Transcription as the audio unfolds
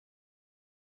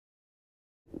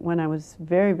when I was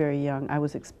very, very young, I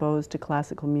was exposed to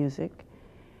classical music.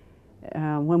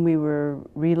 When we were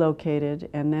relocated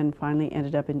and then finally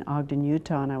ended up in Ogden,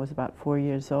 Utah, and I was about 4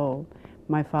 years old,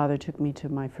 my father took me to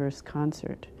my first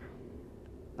concert,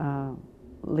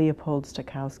 Leopold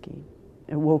Stokowski.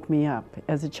 It woke me up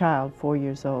as a child, 4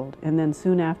 years old. And then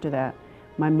soon after that,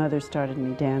 my mother started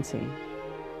me dancing.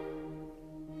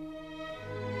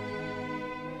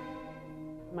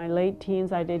 My late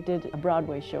teens, I did a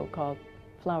Broadway show called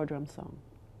Flower Drum Song.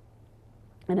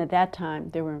 And at that time,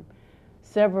 there were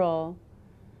several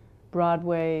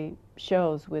Broadway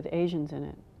shows with Asians in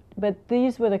it. But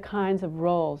these were the kinds of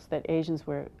roles that Asians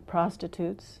were: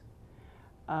 prostitutes,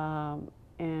 and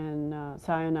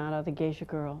Sayonara, the geisha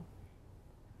girl.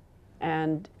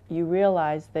 And you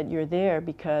realize that you're there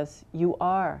because you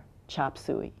are chop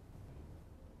suey.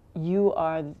 You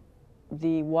are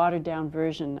the watered-down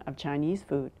version of Chinese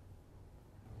food.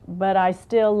 But I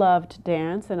still loved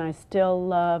dance, and I still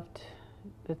loved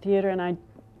the theater, and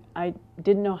I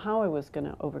didn't know how I was going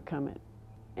to overcome it.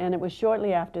 And it was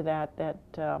shortly after that that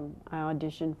I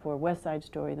auditioned for West Side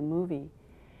Story, the movie.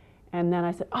 And then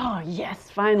I said, oh, yes,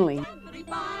 finally.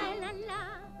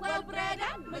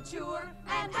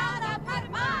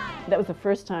 That was the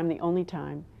first time, the only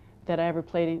time, that I ever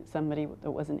played somebody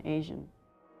that was an Asian.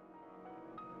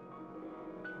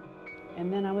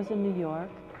 And then I was in New York.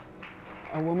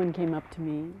 A woman came up to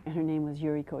me, and her name was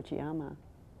Yuri Kochiyama.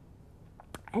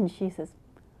 And she says,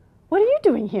 what are you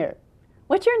doing here?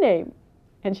 What's your name?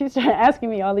 And she started asking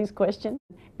me all these questions.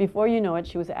 Before you know it,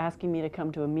 she was asking me to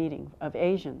come to a meeting of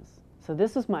Asians. So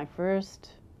this was my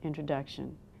first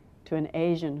introduction to an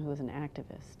Asian who was an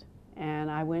activist. And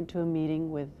I went to a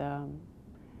meeting with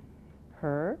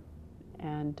her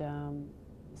and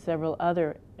several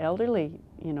other elderly,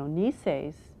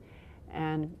 Niseis,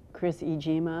 and Chris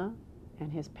Ijima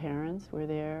and his parents were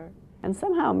there. And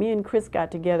somehow me and Chris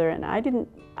got together, and I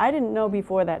didn't know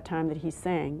before that time that he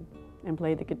sang and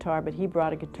played the guitar, but he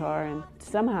brought a guitar and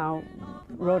somehow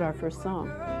wrote our first song.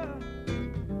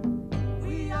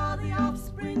 We are the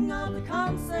offspring of the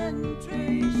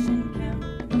concentration camp,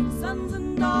 sons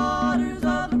and daughters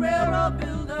of the railroad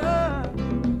builder,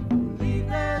 leave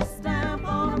their stamp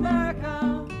on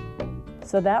America.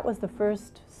 So that was the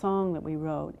first song that we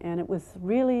wrote, and it was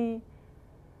really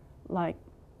like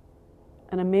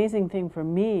an amazing thing for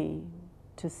me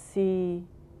to see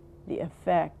the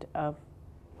effect of,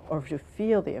 or to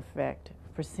feel the effect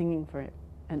for singing for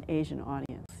an Asian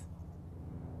audience.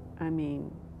 I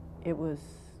mean, it was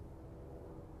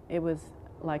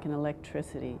like an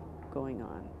electricity going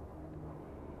on.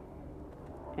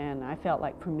 And I felt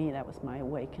like, for me, that was my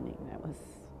awakening. That was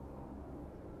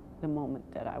the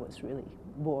moment that I was really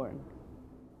born.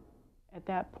 At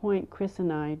that point, Chris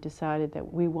and I decided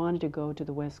that we wanted to go to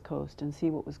the West Coast and see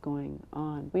what was going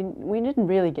on. We didn't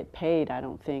really get paid, I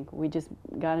don't think. We just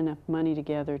got enough money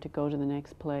together to go to the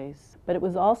next place. But it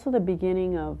was also the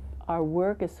beginning of our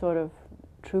work as sort of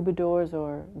troubadours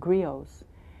or griots,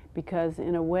 because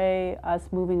in a way, us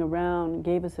moving around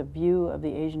gave us a view of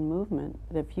the Asian movement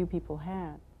that few people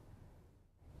had.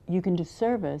 You can do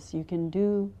service, you can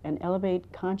do and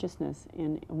elevate consciousness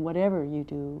in whatever you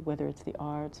do, whether it's the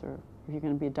arts or if you're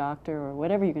going to be a doctor or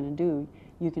whatever you're going to do,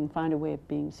 you can find a way of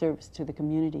being service to the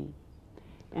community.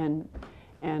 And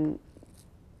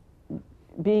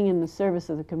being in the service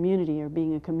of the community or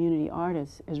being a community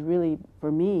artist has really,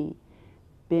 for me,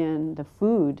 been the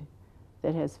food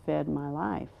that has fed my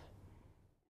life.